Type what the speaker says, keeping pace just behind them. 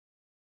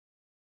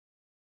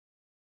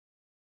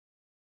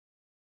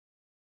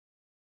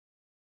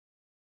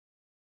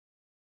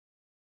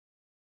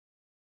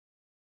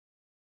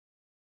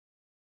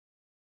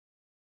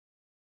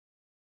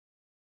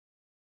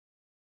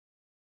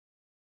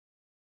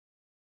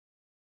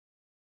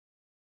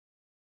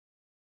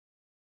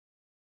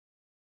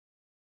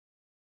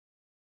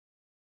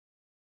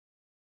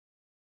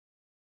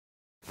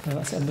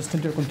As I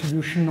understand your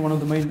contribution, one of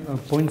the main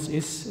points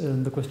is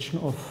the question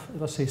of,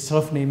 let's say,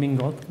 self-naming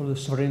God, or the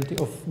sovereignty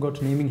of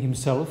God naming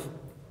himself,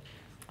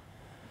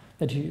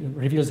 that he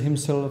reveals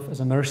himself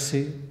as a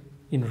mercy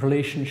in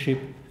relationship,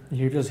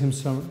 he reveals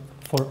himself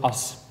for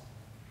us.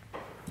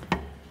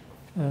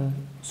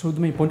 So the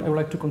main point I would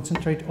like to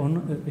concentrate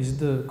on is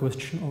the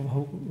question of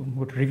how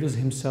God reveals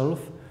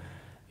himself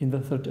in the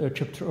third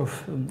chapter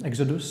of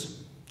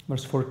Exodus,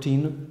 verse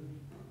 14,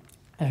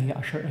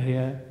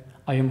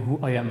 I am who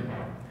I am.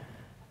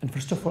 And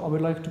first of all, I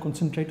would like to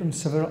concentrate on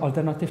several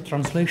alternative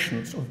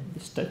translations of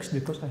this text,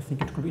 because I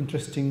think it could be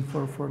interesting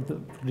for the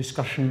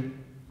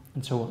discussion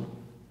and so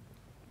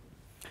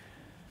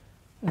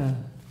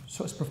on.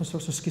 So as Professor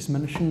Soskice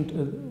mentioned,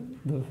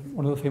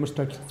 one of the famous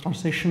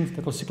translations,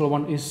 the classical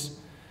one, is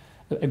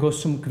ego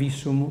sum qui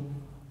sum,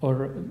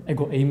 or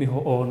ego eimi ho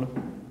on.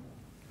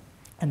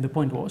 And the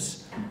point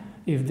was,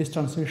 if this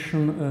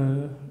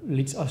translation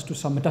leads us to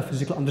some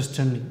metaphysical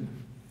understanding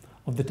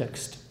of the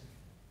text,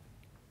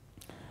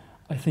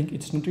 I think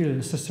it's not really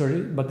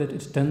necessary, but that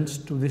it tends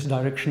to this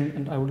direction,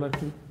 and I would like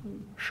to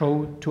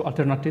show two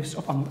alternatives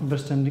of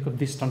understanding of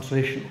this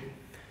translation.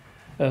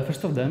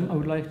 First of them, I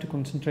would like to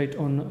concentrate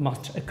on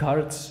Master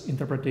Eckhart's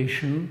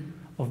interpretation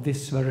of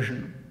this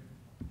version,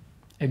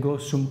 ego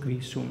sum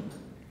qui sum.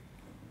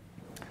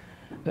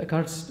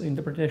 Eckhart's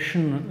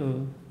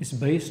interpretation is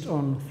based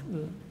on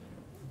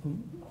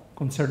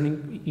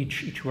concerning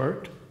each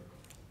word.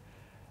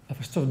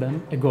 First of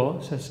them, ego,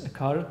 says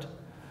Eckhart,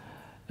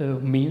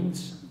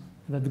 means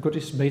that God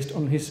is based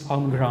on his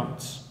own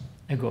grounds,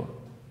 ego.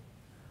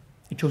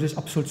 It shows his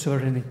absolute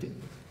sovereignty,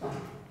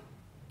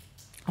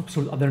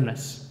 absolute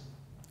otherness,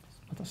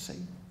 let us say.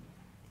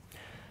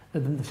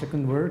 And then the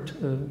second word,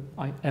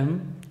 I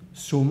am,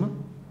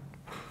 sum,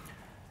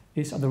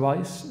 is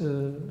otherwise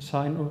a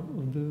sign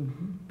of the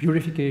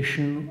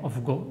purification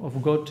of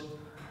God,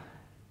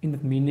 in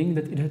that meaning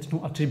that it has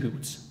no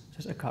attributes,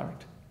 says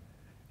Eckhart.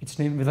 Its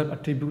name without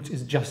attributes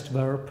is just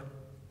verb,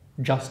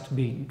 just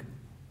being,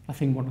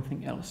 nothing more,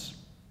 nothing else.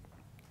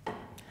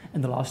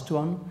 And the last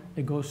one,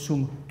 ego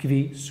sum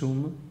qui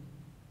sum,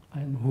 I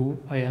am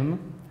who I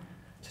am,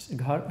 says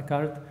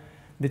Eckhart,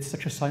 that's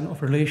such a sign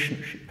of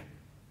relationship.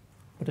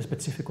 But a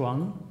specific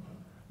one,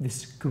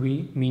 this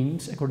qui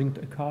means, according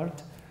to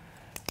Eckhart,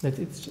 that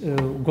it's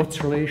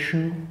God's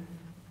relation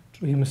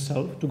to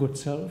himself, to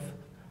God's self,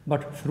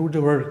 but through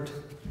the word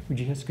which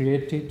he has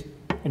created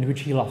and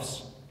which he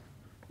loves.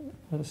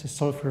 That is a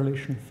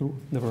self-relation through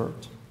the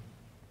word.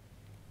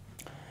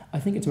 I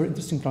think it's a very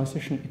interesting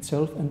translation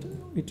itself, and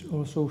it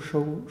also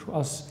show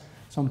us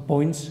some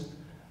points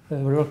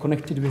very well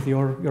connected with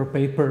your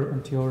paper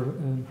and your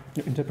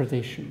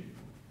interpretation.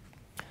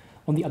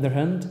 On the other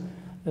hand,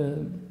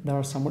 there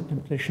are some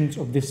interpretations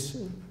of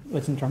this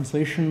Latin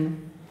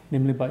translation,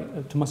 namely by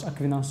Thomas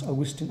Aquinas,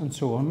 Augustine, and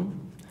so on.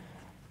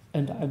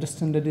 And I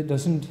understand that it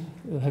doesn't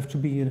have to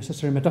be a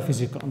necessary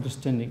metaphysical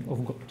understanding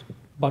of God.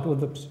 But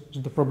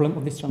the problem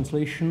of this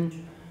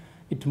translation,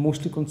 it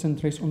mostly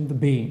concentrates on the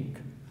being.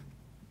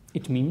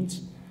 It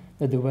means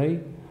that the way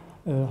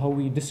how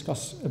we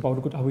discuss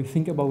about God, how we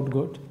think about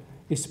God,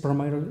 is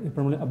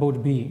primarily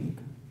about being.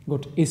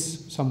 God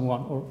is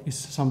someone or is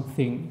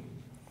something.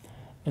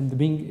 And the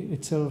being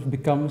itself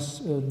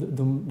becomes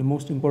the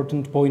most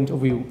important point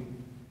of view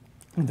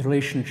in the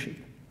relationship.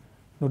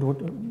 Not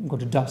what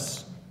God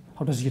does,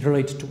 how does he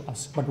relate to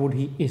us, but what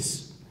he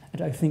is.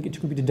 And I think it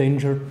could be the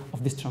danger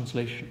of this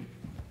translation.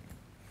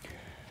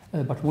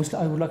 But mostly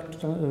I would like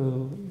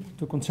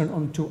to concern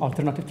on two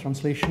alternative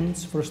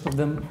translations. First of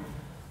them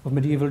of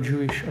medieval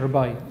Jewish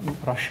rabbi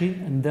Rashi,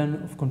 and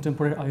then of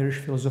contemporary Irish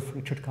philosopher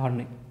Richard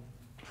Carney.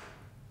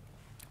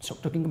 So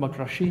talking about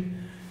Rashi,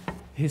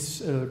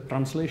 his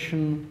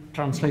translation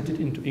translated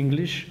into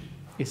English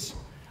is,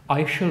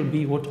 I shall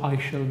be what I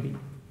shall be.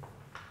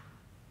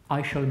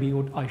 I shall be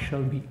what I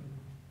shall be.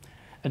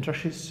 And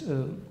Rashi's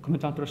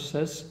commentator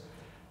says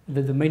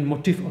that the main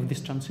motive of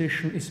this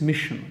translation is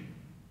mission.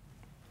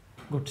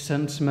 God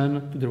sends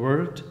man to the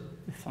world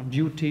with some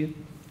duty,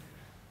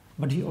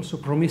 but he also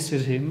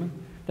promises him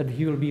that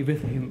he will be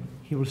with him,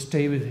 he will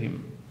stay with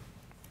him.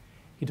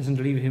 He doesn't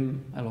leave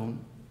him alone.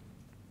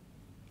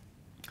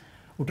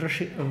 What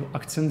Rashi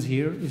accents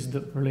here is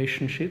the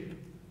relationship,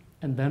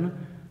 and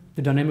then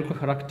the dynamical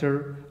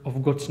character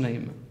of God's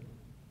name,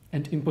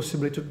 and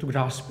impossibility to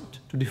grasp it,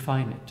 to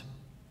define it.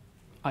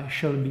 I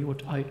shall be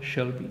what I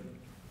shall be.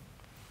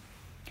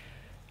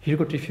 Here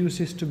God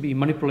refuses to be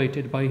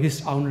manipulated by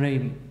his own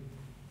name.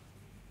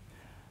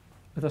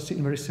 Let us see in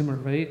a very similar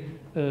way,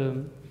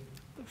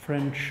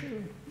 French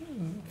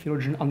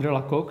theologian André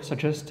Lacocque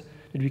suggests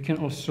that we can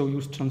also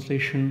use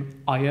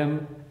translation, I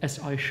am as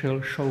I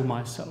shall show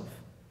myself.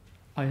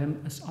 I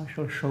am as I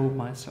shall show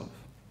myself.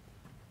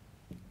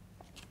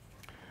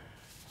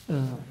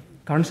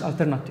 Carney's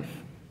alternative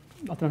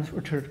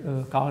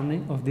Richard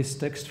Carney of this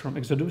text from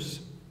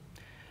Exodus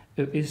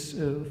is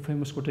a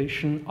famous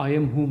quotation, I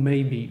am who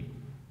may be.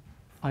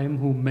 I am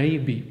who may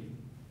be.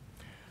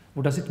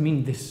 What does it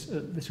mean, this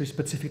very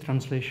specific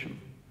translation?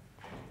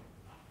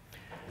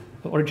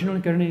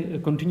 Originally, Kearney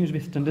continues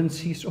with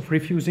tendencies of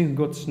refusing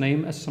God's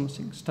name as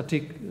something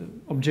static,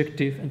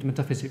 objective, and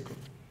metaphysical.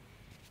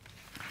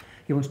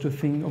 He wants to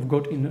think of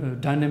God in a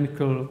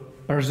dynamical,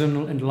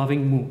 personal, and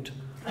loving mood.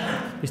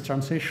 His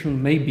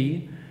translation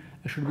maybe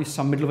should be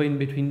some middle way in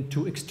between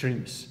two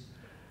extremes,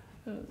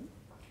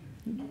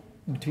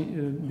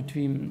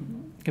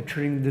 between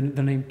capturing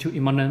the name too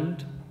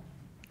immanent,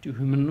 too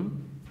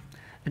human,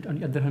 and on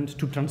the other hand,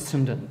 too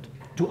transcendent,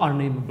 too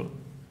unnameable.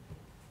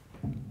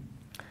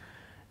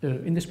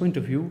 In this point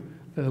of view,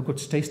 God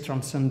stays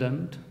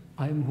transcendent.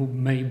 I am who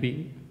may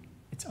be.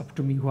 It's up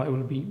to me who I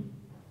will be.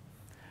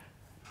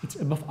 It's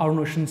above our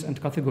notions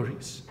and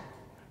categories,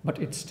 but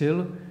it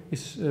still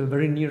is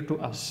very near to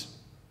us.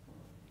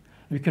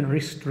 We can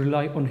risk to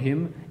rely on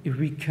Him if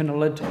we can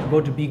let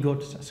God be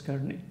God, says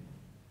Kearney.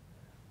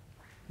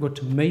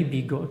 God may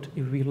be God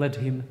if we let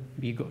Him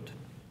be God.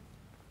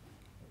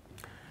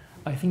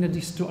 I think that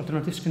these two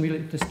alternatives can be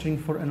interesting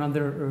for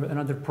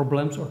another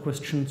problems or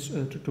questions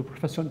to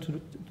Professor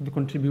to the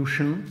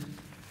contribution.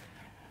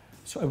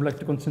 So I would like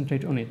to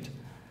concentrate on it.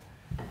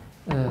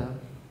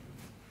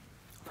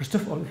 First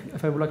of all,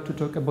 if I would like to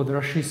talk about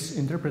Rashi's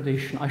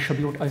interpretation, I shall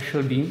be what I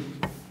shall be,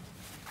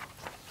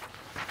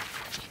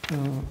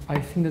 I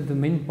think that the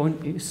main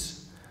point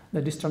is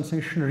that this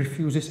translation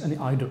refuses any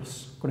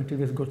idols connected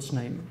with God's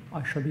name.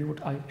 I shall be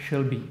what I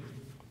shall be.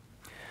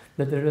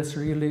 That there is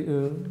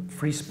really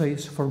free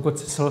space for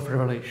God's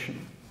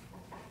self-revelation.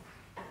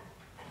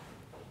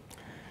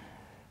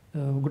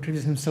 God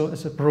reveals Himself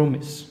as a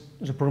promise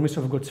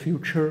of God's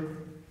future.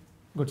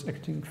 God's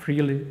acting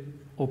freely,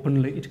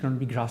 openly. It cannot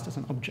be grasped as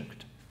an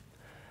object.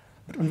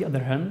 But on the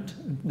other hand,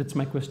 that's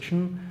my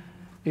question,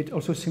 it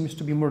also seems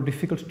to be more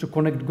difficult to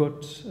connect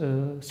God's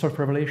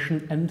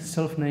self-revelation and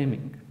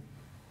self-naming,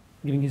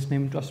 giving His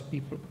name to us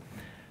people.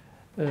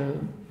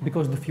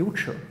 Because the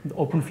future, the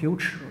open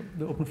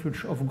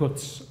future of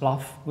God's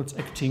love, God's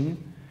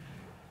acting,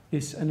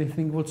 is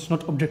anything what's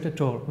not object at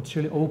all, what's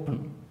really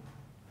open,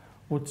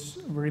 what's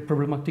very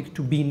problematic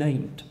to be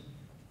named.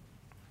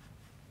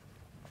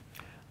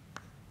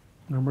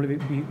 Normally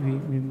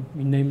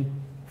we name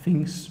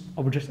things,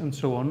 objects, and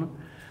so on.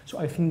 So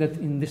I think that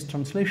in this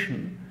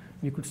translation,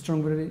 we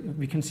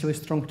can see a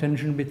strong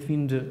tension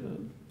between the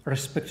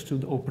respect to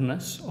the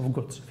openness of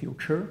God's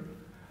future,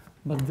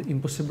 but the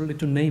impossibility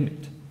to name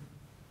it.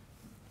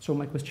 So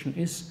my question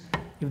is,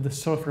 if the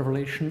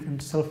self-revelation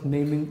and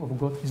self-naming of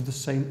God is the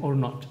same or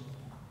not.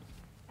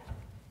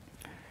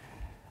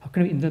 How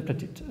can we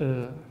interpret it?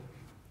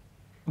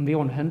 On the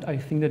one hand, I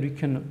think that we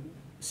can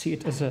see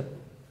it as a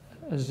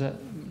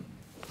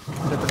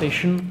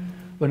interpretation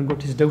when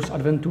God is Deus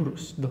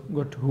adventurus, the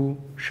God who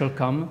shall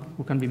come,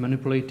 who can be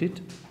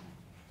manipulated,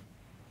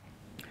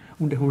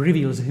 and who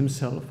reveals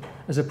Himself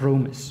as a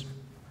promise.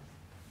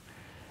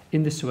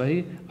 In this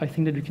way, I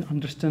think that we can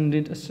understand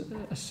it as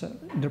an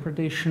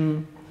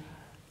interpretation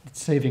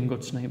that's saving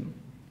God's name.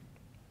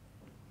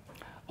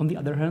 On the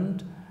other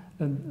hand,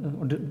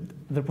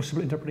 the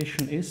possible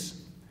interpretation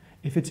is,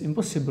 if it's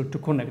impossible to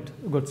connect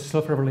God's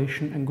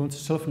self-revelation and God's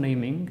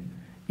self-naming,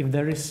 if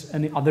there is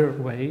any other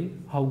way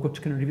how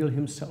God can reveal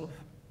Himself,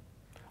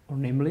 or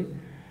namely,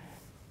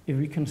 if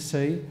we can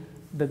say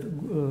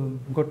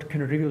that God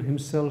can reveal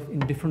Himself in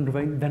different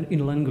way than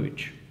in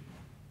language.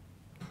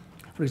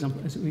 For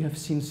example, as we have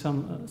seen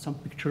some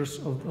pictures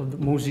of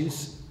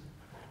Moses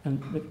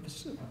and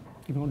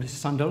the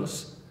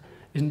sandals,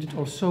 isn't it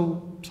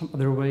also some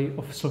other way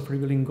of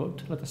self-revealing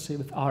God? Let us say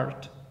with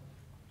art,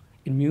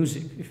 in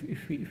music.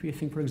 If we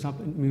think, for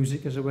example, in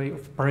music as a way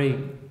of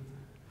praying,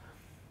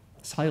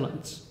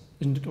 silence,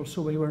 isn't it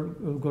also a way where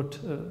God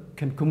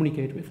can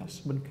communicate with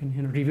us, but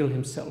can reveal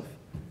Himself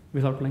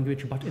without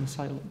language but in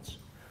silence?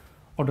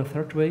 Or the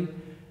third way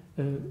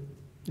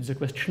is a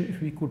question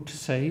if we could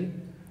say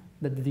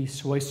that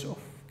these ways of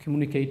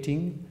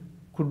communicating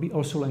could be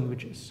also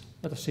languages.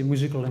 Let us say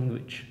musical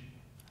language,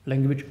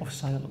 language of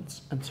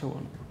silence, and so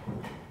on.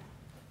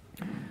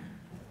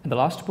 And the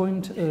last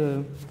point,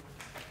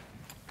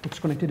 it's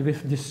connected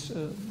with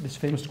this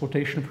famous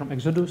quotation from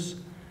Exodus,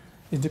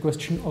 is the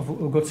question of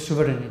God's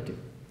sovereignty.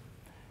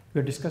 We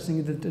are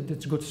discussing that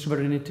it's God's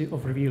sovereignty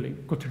of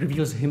revealing. God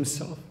reveals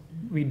Himself.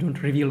 We don't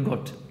reveal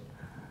God.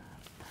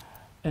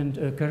 And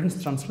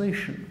Kearney's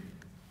translation,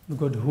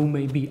 God who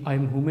may be, I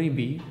am who may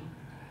be,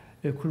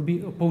 could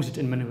be opposite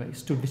in many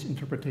ways to this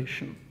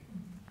interpretation.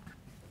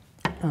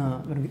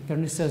 When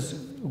Kearney says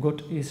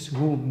God is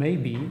who may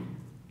be,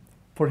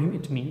 for him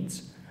it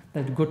means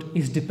that God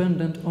is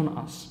dependent on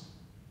us,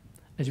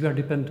 as we are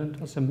dependent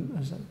as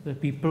the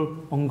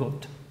people on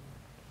God.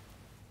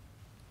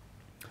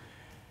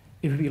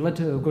 If we let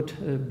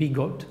God be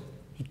God,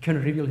 He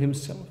can reveal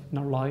Himself in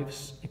our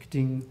lives,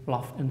 acting,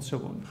 love, and so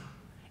on.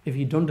 If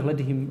we don't let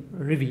Him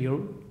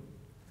reveal,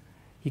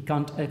 He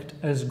can't act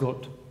as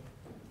God.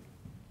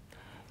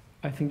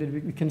 I think that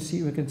we can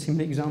see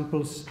many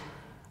examples,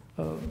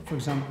 for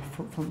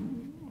example,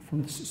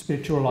 from the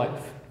spiritual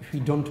life. If we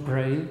don't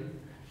pray,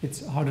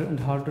 it's harder and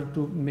harder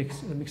to make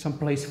some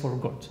place for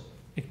God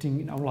acting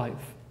in our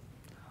life.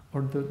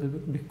 Or the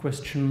big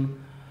question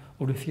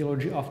of the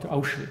theology after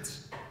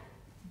Auschwitz.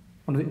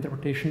 One of the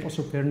interpretations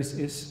also Pernis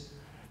is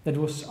that it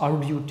was our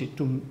duty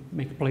to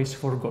make place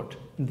for God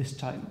in this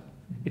time.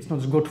 It's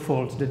not God's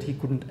fault that he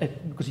couldn't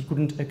act, because he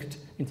couldn't act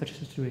in such a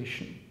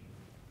situation.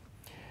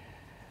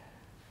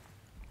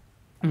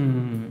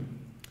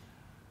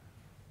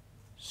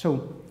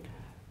 So,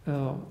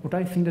 what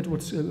I think that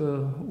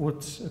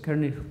what's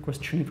Kearney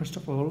questioning, first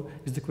of all,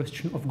 is the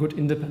question of God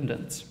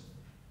independence.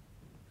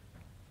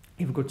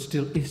 If God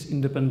still is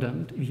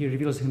independent, if he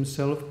reveals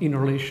himself in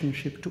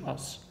relationship to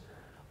us,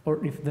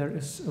 or if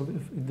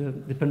if the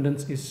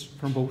dependence is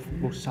from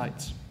both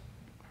sides.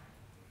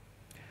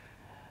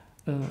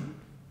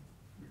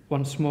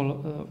 One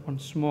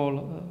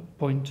small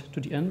point to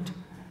the end,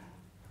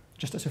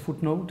 just as a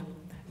footnote.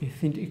 I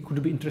think it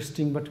could be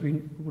interesting, but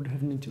we would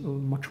have need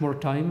much more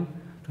time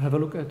to have a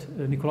look at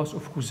Nicolas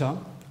of Cusa,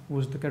 who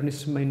was the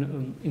Kearney's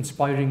main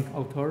inspiring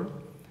author,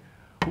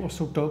 who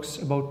also talks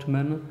about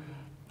man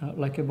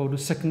like about the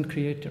second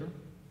creator.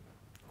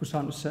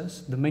 Cusanus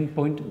says the main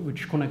point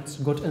which connects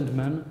God and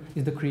man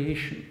is the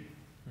creation.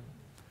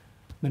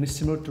 Man is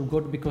similar to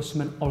God because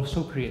man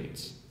also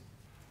creates,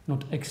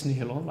 not ex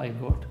nihilo like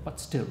God, but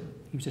still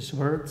he uses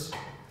words.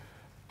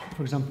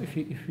 For example,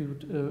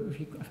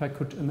 if I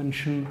could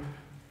mention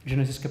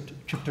Genesis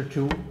chapter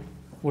 2,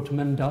 what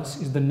man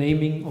does is the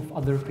naming of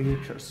other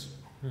creatures.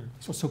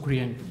 It's also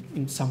creating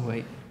in some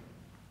way.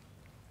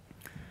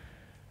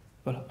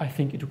 Well, I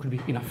think it could be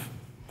enough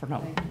for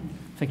now.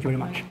 Thank you very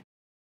much.